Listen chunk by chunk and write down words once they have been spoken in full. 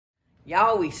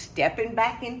Y'all, we stepping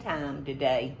back in time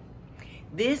today.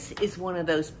 This is one of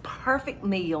those perfect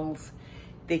meals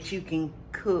that you can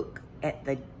cook at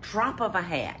the drop of a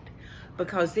hat,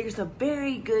 because there's a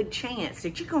very good chance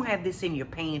that you're gonna have this in your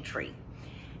pantry.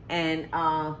 And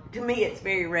to me, it's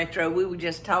very retro. We were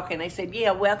just talking. They said,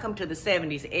 yeah, welcome to the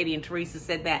 70s. Eddie and Teresa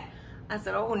said that. I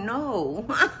said, oh no,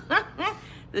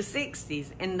 the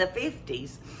 60s and the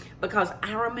 50s. Because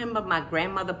I remember my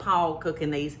grandmother Paula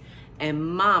cooking these, and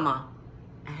Mama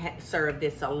served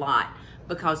this a lot,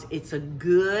 because it's a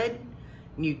good,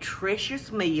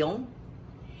 nutritious meal,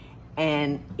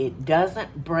 and it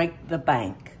doesn't break the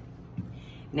bank.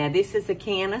 Now, this is a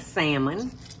can of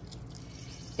salmon,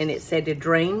 and it said to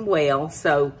drain well,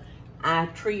 so I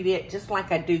treat it just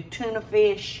like I do tuna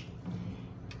fish.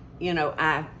 You know,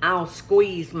 I'll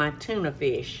squeeze my tuna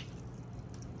fish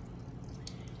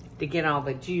to get all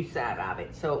the juice out of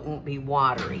it so it won't be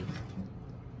watery.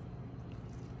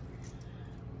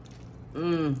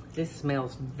 This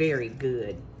smells very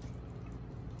good.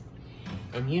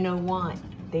 And you know what?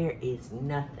 There is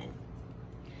nothing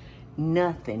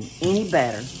any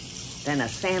better than a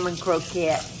salmon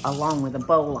croquette along with a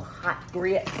bowl of hot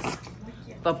grits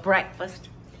for breakfast.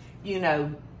 You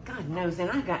know, God knows,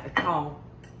 and I got to call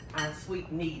our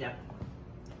sweet Nita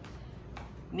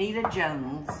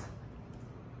Jones,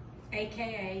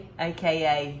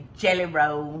 AKA Jelly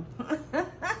Roll,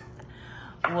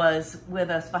 was with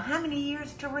us for how many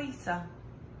years, Teresa?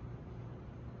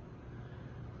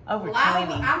 Over 20.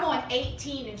 I'm on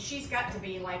 18, and she's got to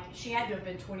be like, she had to have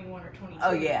been 21 or 22.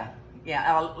 Oh yeah,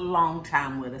 yeah, a long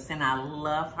time with us, and I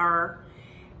love her,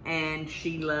 and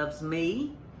she loves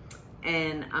me,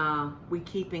 and we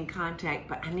keep in contact.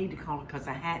 But I need to call her because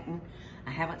I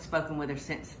haven't spoken with her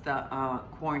since the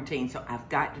quarantine, so I've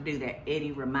got to do that.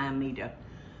 Eddie, remind me to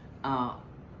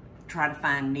try to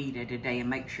find Nita today and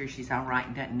make sure she's all right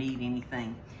and doesn't need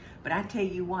anything. But I tell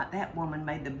you what, that woman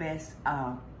made the best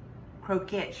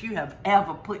croquettes you have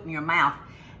ever put in your mouth.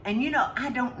 And you know, I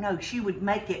don't know, she would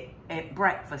make it at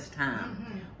breakfast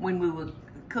time. When we were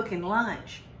cooking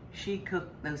lunch, she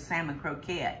cooked those salmon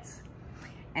croquettes,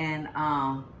 and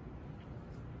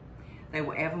they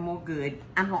were ever more good.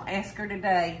 I'm gonna ask her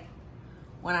today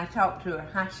when I talk to her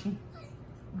how she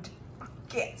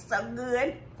gets so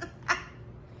good.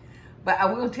 But I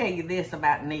will tell you this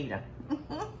about Nita,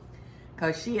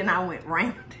 because she and I went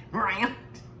round and round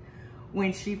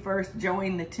when she first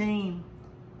joined the team.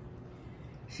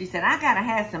 She said, I gotta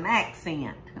have some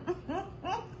accent.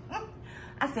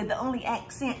 I said, the only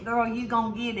accent, girl, you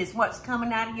gonna get is what's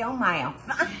coming out of your mouth.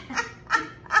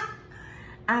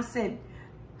 I said,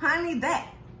 honey,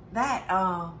 that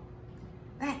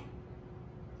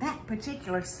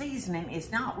particular seasoning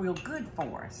is not real good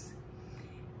for us.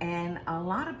 And a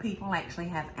lot of people actually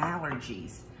have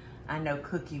allergies. I know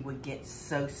Cookie would get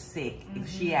so sick if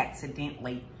she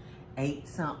accidentally ate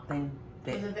something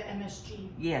that... Because of the MSG.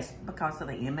 Yes, because of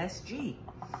the MSG.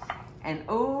 And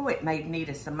oh, it made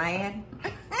Nita so mad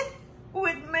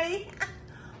with me.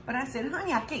 But I said,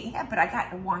 honey, I can't help it. I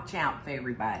got to watch out for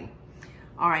everybody.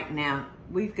 All right, now,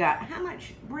 we've got, how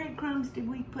much breadcrumbs did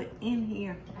we put in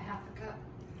here? A half a cup.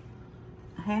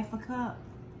 A half a cup?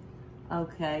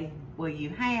 Okay, well, you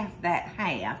half that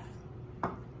half.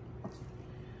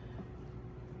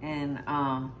 And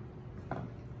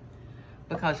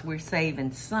because we're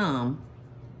saving some,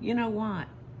 you know what?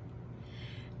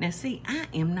 Now see, I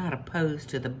am not opposed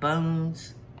to the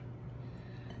bones,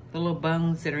 the little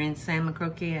bones that are in salmon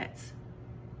croquettes.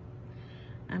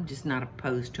 I'm just not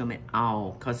opposed to them at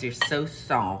all, because they're so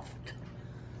soft.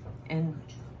 And,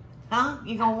 huh?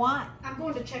 You gonna what? I'm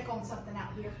going to check on something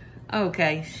out here.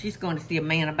 Okay, she's going to see a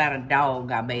man about a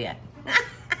dog, I bet.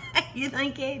 You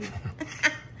think, Eddie?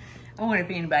 I wonder if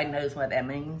anybody knows what that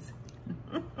means.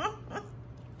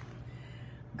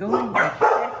 Going to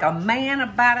check a man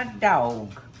about a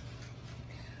dog.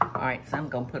 All right, so I'm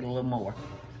going to put a little more.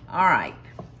 All right.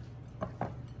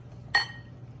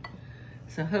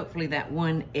 So hopefully that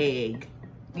one egg,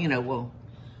 you know, will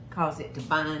cause it to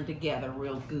bind together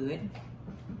real good.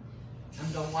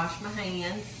 I'm going to wash my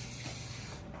hands.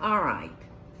 All right,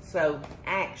 so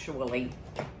actually,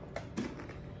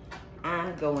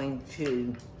 I'm going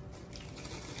to,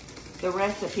 the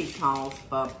recipe calls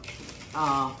for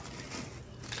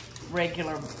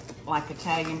regular, like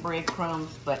Italian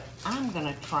breadcrumbs, but I'm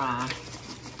gonna try,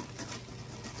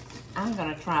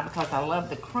 because I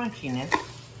love the crunchiness,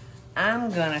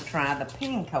 I'm gonna try the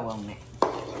panko on it.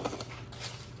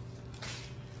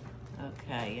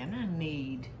 Okay, and I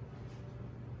need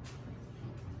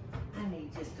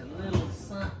just a little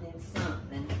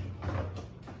something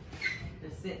to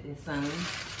sit this on.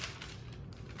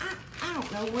 I I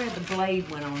don't know where the blade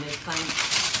went on this thing.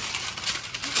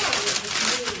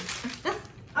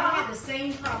 I had the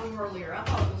same problem earlier. I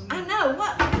thought it was me. I know.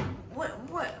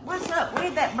 What's up?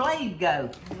 Where'd that blade go?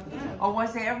 I don't know. Or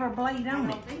was there ever a blade I on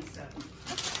it? don't think so.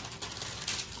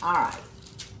 All right.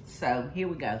 So here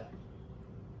we go.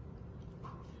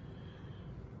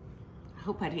 I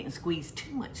hope I didn't squeeze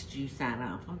too much juice out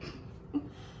of them.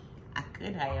 I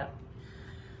could have.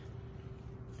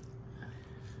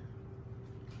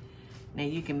 Now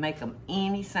you can make them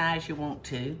any size you want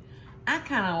to. I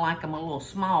kind of like them a little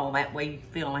small. That way you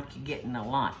feel like you're getting a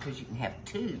lot because you can have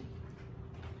two.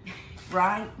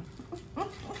 Right?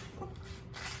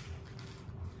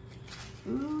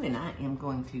 Ooh, and I am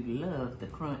going to love the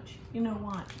crunch. You know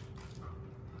what?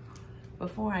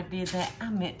 Before I did that, I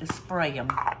meant to spray them.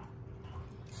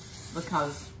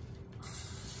 Because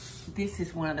this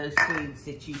is one of those foods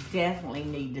that you definitely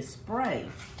need to spray.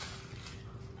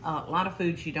 A lot of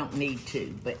foods you don't need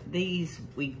to, but these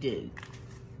we do.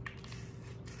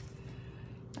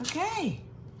 Okay,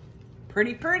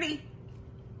 pretty.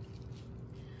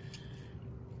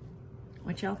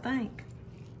 What y'all think?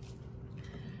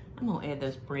 I'm gonna add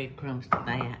those breadcrumbs to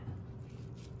that.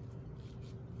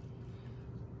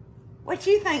 What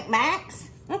you think,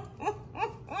 Max?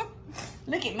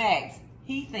 Look at Max.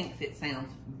 He thinks it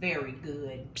sounds very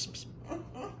good.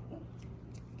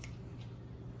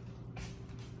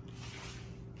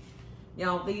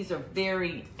 Y'all, these are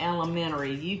very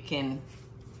elementary. You can,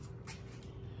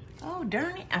 oh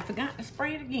darn it, I forgot to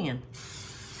spray it again.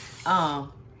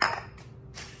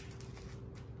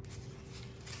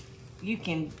 You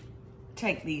can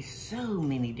take these so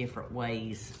many different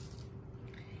ways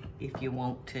if you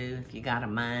want to, if you got a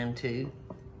mind to.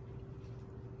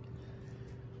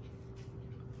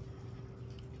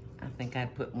 I think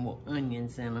I'd put more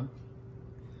onions in them.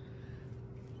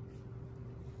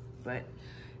 But,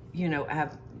 you know,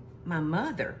 my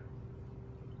mother,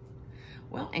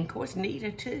 well, and of course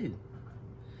Nita too.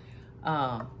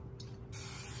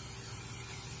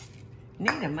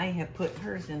 Nita may have put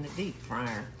hers in the deep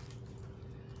fryer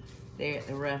there at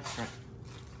the restaurant.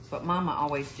 But Mama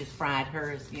always just fried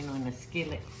hers, you know, in a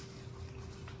skillet.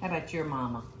 How about your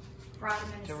mama? Fried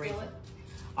them in a skillet.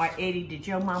 All right, Eddie, did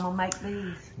your mama make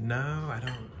these? No, I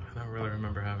don't really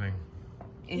remember having.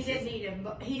 He didn't need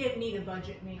a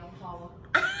budget meal, Paula.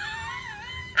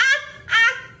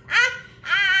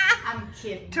 I'm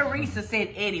kidding. Teresa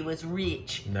said Eddie was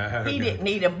rich. No, he didn't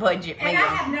need a budget meal. And I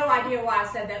have no idea why I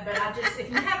said that, but I just, if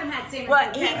you haven't had salmon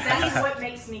croquettes, that's what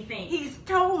makes me think. He's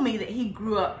told me that he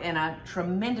grew up in a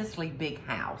tremendously big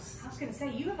house. I was going to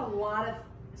say, you have a lot of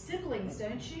siblings,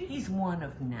 don't you? He's one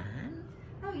of 9.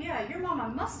 Oh yeah, your mama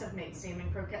must have made salmon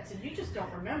croquettes and you just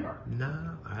don't remember.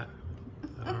 No, I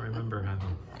don't remember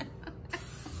having.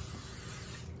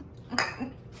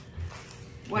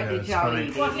 What did y'all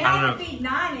eat? Well, if you had to feed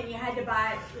 9 and you had to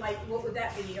buy, like, what would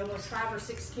that be? Almost 5 or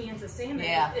 6 cans of salmon.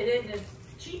 Yeah. It isn't as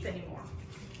cheap anymore.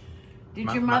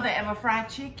 Did your mother ever fry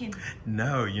chicken?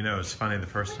 No, you know, it's funny. The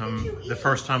first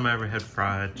time I ever had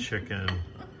fried chicken,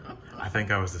 I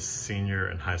think I was a senior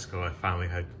in high school. I finally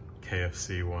had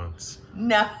KFC once.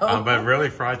 No. But really,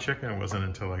 fried chicken wasn't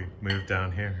until I moved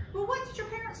down here. Well, what did your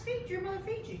parents feed you? Your mother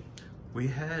feed you? We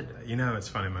had, you know, it's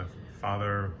funny. My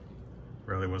father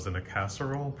really wasn't a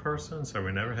casserole person, so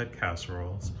we never had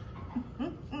casseroles.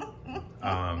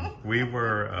 We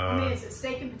were. I mean, is it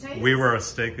steak and potatoes? We were a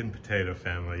steak and potato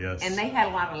family, yes. And they had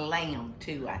a lot of lamb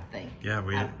too, I think. Yeah,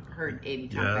 I've heard Eddie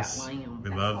talk about lamb. We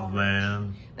love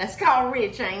lamb. That's called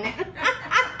rich, ain't it?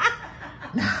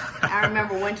 I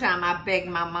remember one time I begged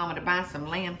my mama to buy some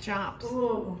lamb chops.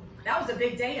 Ooh, that was a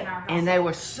big day in our house. And they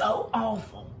were so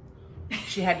awful.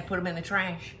 She had to put them in the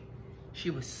trash. She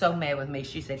was so mad with me.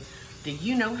 She said, "Do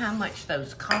you know how much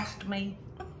those cost me?"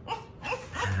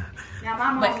 Now,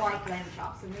 my mom liked lamb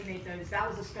chops, and we made those. That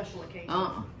was a special occasion.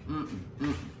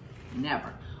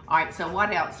 Never. All right, so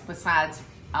what else besides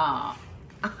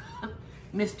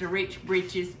Mr. Rich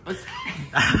Britches?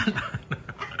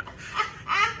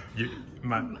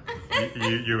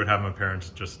 You would have my parents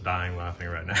just dying laughing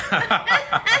right now.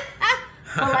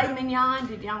 Filet mignon.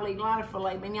 Did y'all eat a lot of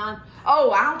filet mignon?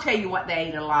 Oh, I'll tell you what they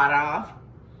ate a lot of.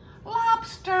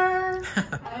 Lobster.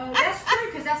 Oh, that's true,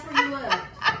 because that's where you lived.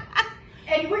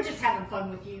 Eddie, we're just having fun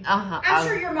with you. I'm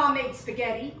sure your mom made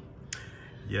spaghetti.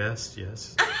 Yes,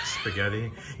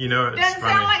 spaghetti. You know, it's Doesn't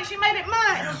funny. sound like she made it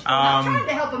much. I'm trying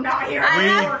to help him out here.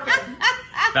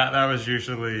 That was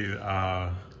usually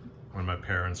when my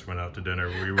parents went out to dinner.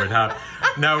 We would have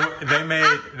they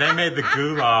made the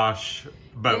goulash,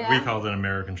 but we called it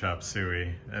American chop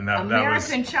suey, and that was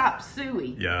American chop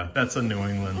suey. Yeah, that's a New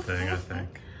England thing, I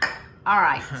think. All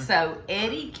right, so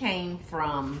Eddie came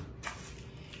from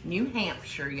New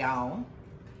Hampshire, y'all.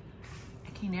 I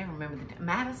can't ever remember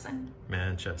Madison?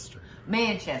 Manchester.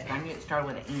 Manchester. I knew it started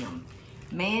with an M.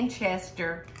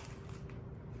 Manchester,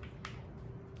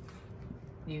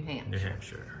 New Hampshire. New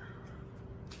Hampshire.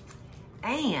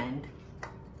 And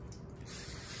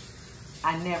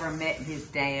I never met his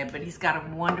dad, but he's got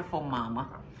a wonderful mama.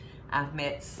 I've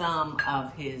met some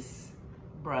of his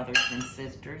brothers and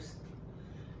sisters.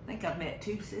 I think I've met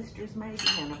 2 sisters maybe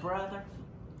and a brother.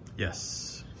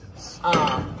 Yes. Yes.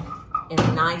 And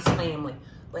a nice family.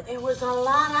 But there was a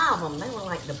lot of them. They were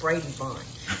like the Brady Bunch.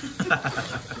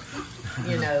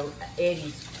 You know,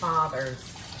 Eddie's father's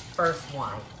first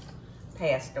wife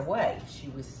passed away. She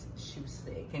was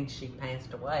sick and she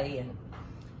passed away, and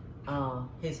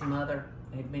his mother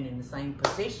had been in the same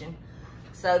position.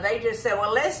 So they just said,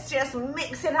 well, let's just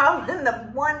mix it all in the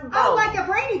one bowl. Oh, like a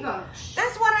Brady Bunch.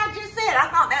 That's what I just said. I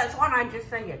thought that's what I just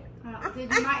said.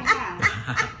 Then you might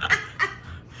have.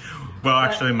 Well,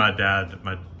 actually, my dad,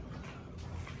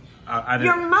 I didn't.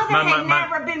 Your mother had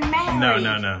never been married.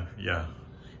 No. Yeah.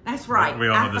 That's right. We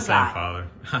all have the same father.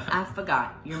 I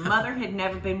forgot. Your mother had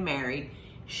never been married.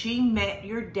 She met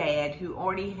your dad, who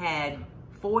already had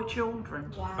 4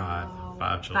 children. Wow.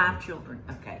 5 children. 5 children.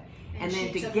 Okay. And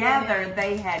then together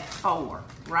they had 4,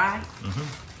 right?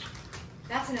 Mm-hmm.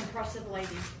 That's an impressive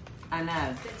lady. I know.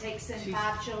 That takes in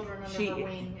 5 children under her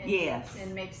wing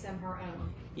and makes them her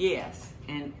own. Yes.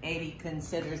 And Eddie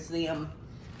considers them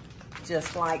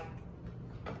just like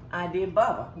I did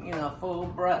Bubba, you know, a full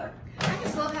brother. I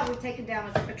just love how we've taken down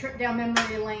a trip down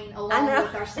memory lane along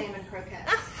with our salmon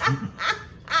croquettes.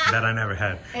 That I never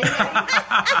had.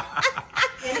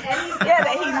 That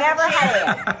he never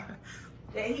had.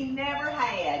 That he never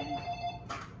had.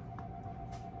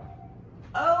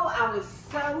 Oh, I was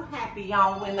so happy,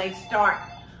 y'all, when they start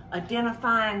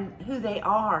identifying who they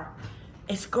are.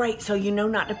 It's great, so you know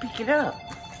not to pick it up.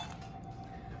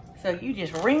 So you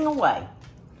just ring away.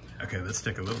 Okay, let's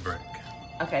take a little break.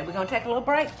 Okay, we're gonna take a little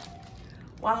break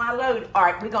while I load. All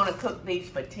right, we're gonna cook these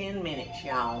for 10 minutes,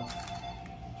 y'all.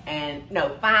 And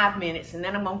no, 5 minutes, and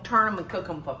then I'm gonna turn them and cook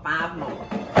them for 5 more.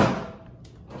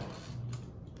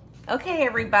 Okay,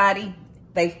 everybody,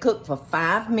 they've cooked for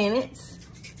 5 minutes.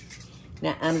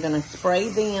 Now I'm gonna spray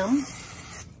them,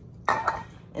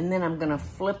 and then I'm gonna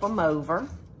flip them over.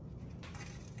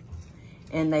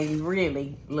 And they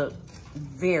really look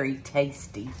very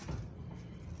tasty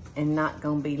and not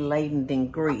gonna be laden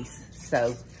in grease.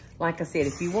 So, like I said,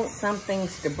 if you want some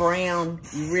things to brown,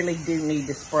 you really do need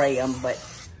to spray them, but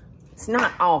it's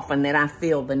not often that I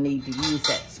feel the need to use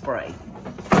that spray.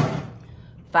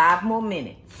 5 more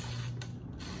minutes.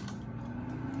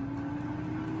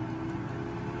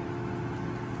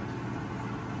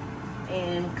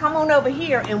 And come on over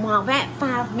here, and while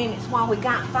we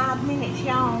got 5 minutes,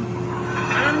 y'all,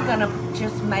 I'm gonna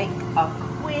just make a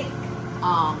quick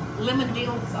lemon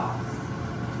dill sauce.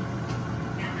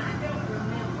 Now,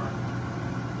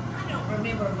 I don't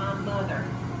remember my mother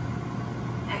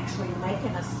actually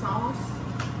making a sauce.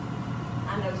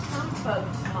 I know some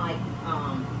folks like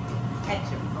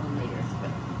ketchup on theirs,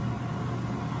 but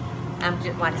I'm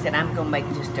just, like I said, I'm gonna make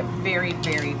just a very,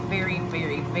 very, very,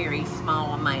 very, very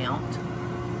small amount.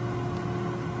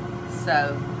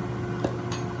 So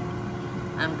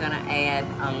I'm gonna add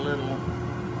a little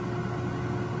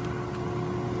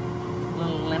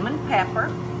lemon pepper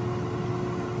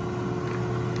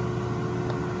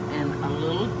and a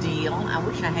little dill. I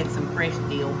wish I had some fresh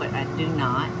dill, but I do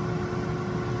not.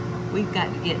 We've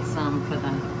got to get some for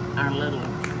our little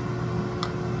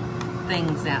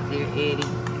things out there, Eddie.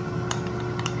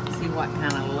 See what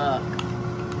kind of luck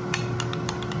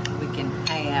we can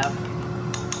have.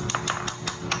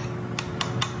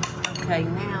 Okay,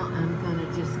 now I'm gonna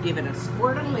just give it a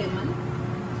squirt of lemon.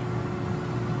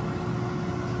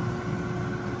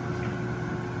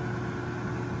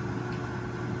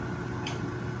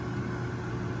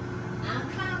 I'm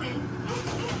coming.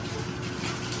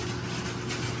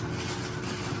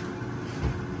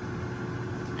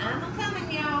 I'm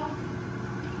coming, y'all.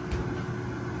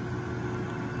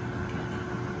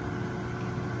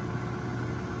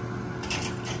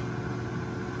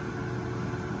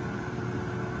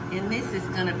 And this is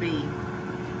going to be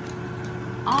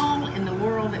all in the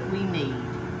world that we need.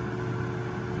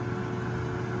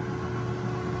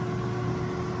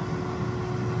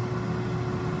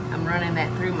 I'm running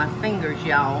that through my fingers,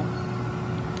 y'all,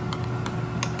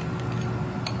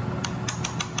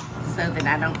 so that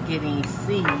I don't get any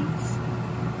seeds.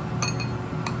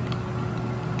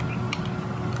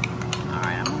 All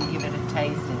right, I'm going to give it a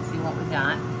taste and see what we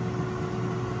got.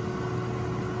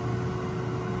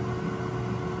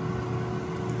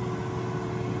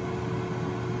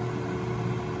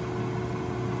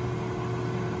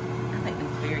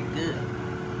 good.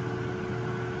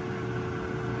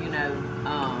 You know,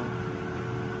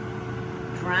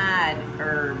 dried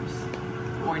herbs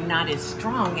are not as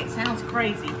strong. It sounds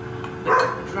crazy,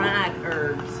 but dried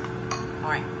herbs, all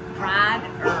right, dried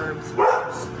herbs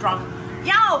strong.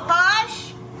 Yo,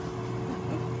 hush!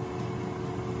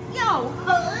 Yo,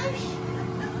 hush!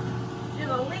 Should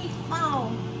a leaf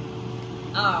fall?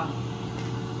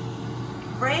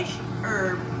 Fresh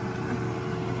herb,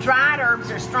 dried herbs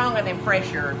are stronger than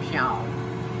fresh herbs, y'all.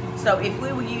 So if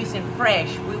we were using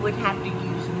fresh, we would have to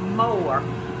use more,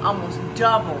 almost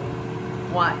double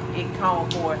what it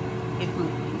called for if we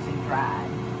were using dried.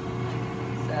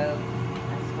 So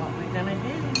that's what we're gonna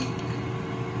do.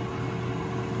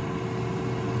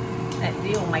 That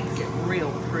deal makes it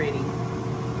real pretty.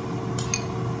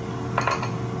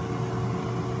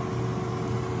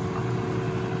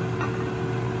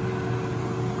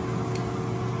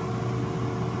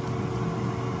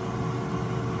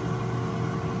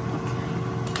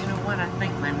 I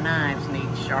think my knives need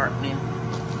sharpening.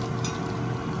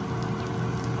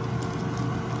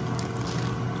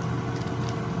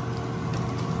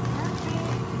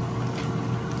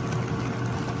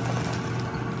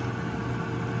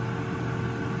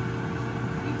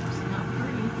 It's not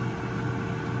pretty.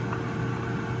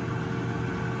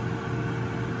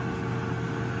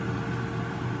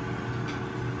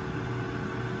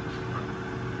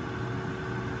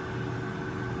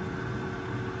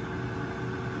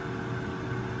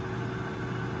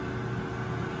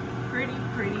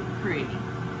 Pretty.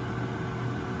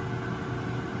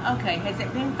 Okay, has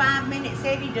it been 5 minutes,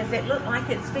 Eddie? Does it look like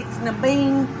it's fixing a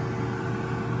bean?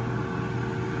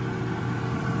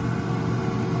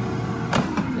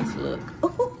 Let's look.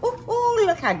 Ooh,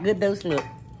 look how good those look.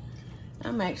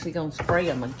 I'm actually gonna spray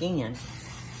them again.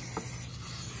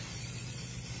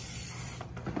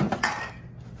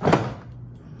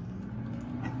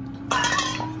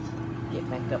 Get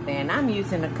back up there, and I'm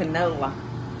using a canola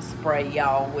spray,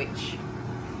 y'all, which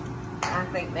I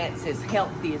think that's as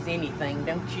healthy as anything,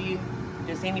 don't you?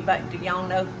 Does anybody, do y'all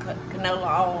know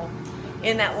canola oil?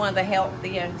 Isn't that one of the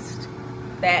healthiest?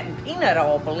 That and peanut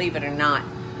oil, believe it or not.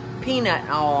 Peanut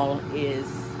oil is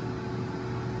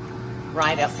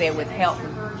right up there with healthy.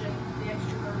 The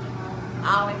extra virgin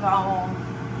olive oil,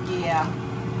 yeah.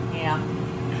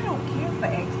 I don't care for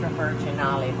extra virgin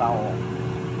olive oil.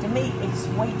 To me, it's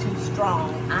way too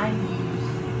strong. I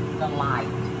use the light.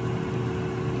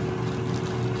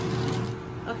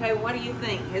 Okay, what do you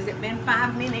think? Has it been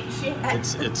 5 minutes yet? I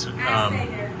say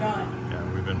they're done.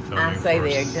 Yeah, we've been filming. I say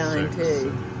they're done 6.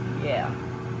 too. Yeah.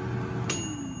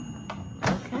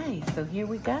 Okay, so here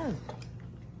we go.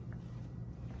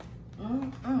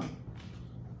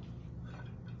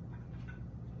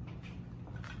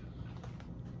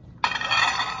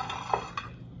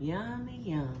 Yummy,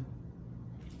 yum.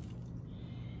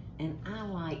 And I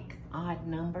like odd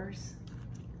numbers.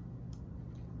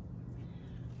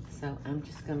 So I'm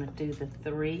just gonna do the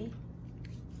 3.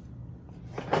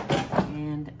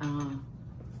 And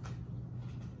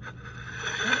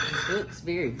that just looks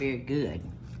very, very good.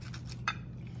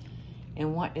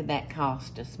 And what did that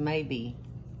cost us? Maybe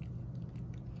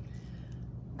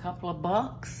a couple of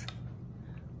bucks?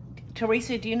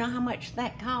 Teresa, do you know how much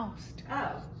that cost?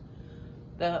 Oh.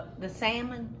 The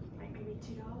salmon? Like maybe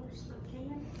 $2 for a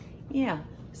can? Yeah.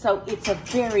 So it's a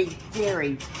very,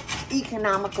 very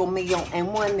economical meal,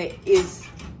 and one that is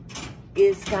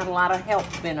got a lot of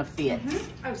health benefits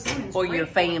for your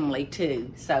family too.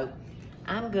 So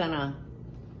I'm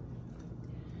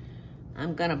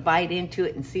gonna bite into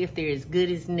it and see if they're as good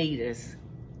as Nita's,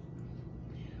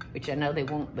 which I know they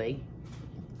won't be.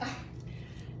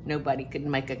 Nobody could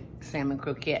make a salmon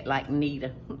croquette like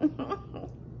Nita.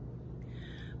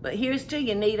 But here's to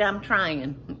you, Nita, I'm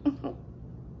trying.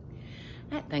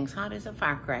 That thing's hot as a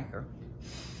firecracker.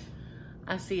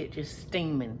 I see it just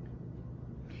steaming.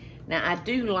 Now, I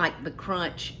do like the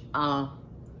crunch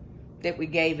that we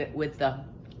gave it with the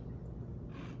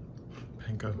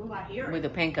Panko. Oh, I hear it. with the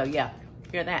panko, yeah.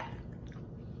 Hear that?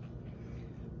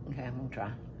 Okay, I'm gonna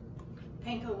try.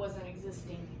 Panko wasn't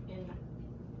existing in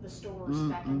the stores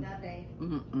back in that day.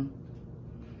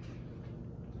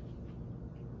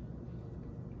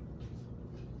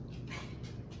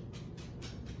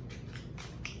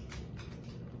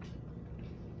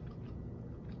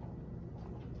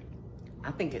 I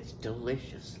think it's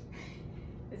delicious.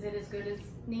 Is it as good as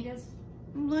Nita's?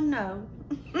 Well, no.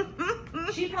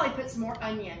 She probably put some more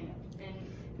onion and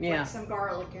like some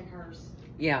garlic in hers.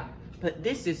 Yeah, but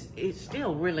this it's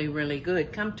still really, really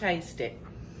good. Come taste it.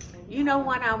 You know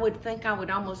what I would think I would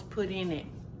almost put in it?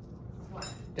 What?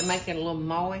 To make it a little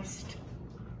moist.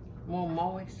 More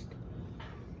moist.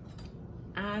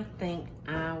 I think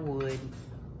I would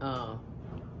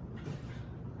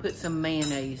put some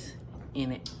mayonnaise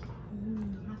in it.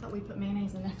 I thought we put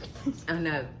mayonnaise in everything. I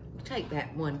know. Take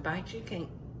that one bite. You can't.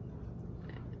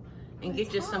 And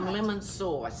get you some lemon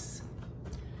sauce.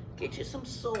 Get you some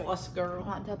sauce, girl. I'm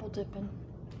not double dipping.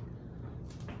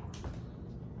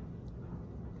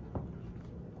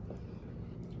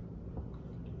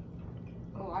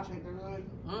 Oh, I think they're good.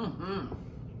 Mm-hmm.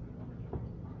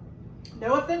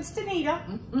 No offense to Nita,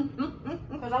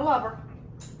 because I love her.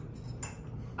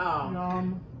 Oh.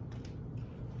 Yum.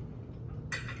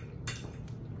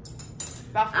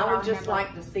 I would just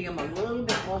like to see them a little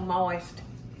bit more moist.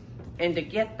 And to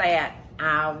get that,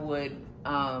 I would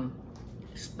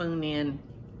spoon in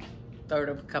a third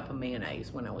of a cup of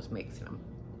mayonnaise when I was mixing them.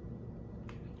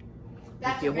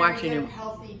 That's if you're a very watching good, them,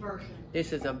 healthy version.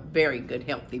 This is a very good,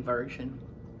 healthy version.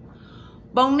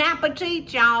 Bon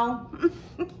appetit, y'all.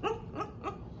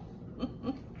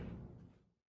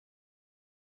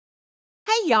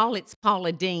 Hey, y'all, it's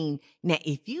Paula Deen. Now,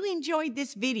 if you enjoyed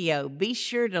this video, be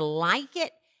sure to like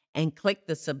it and click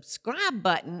the subscribe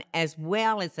button as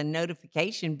well as the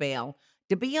notification bell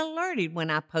to be alerted when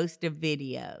I post a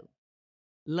video.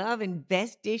 Love and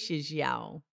best dishes,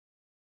 y'all.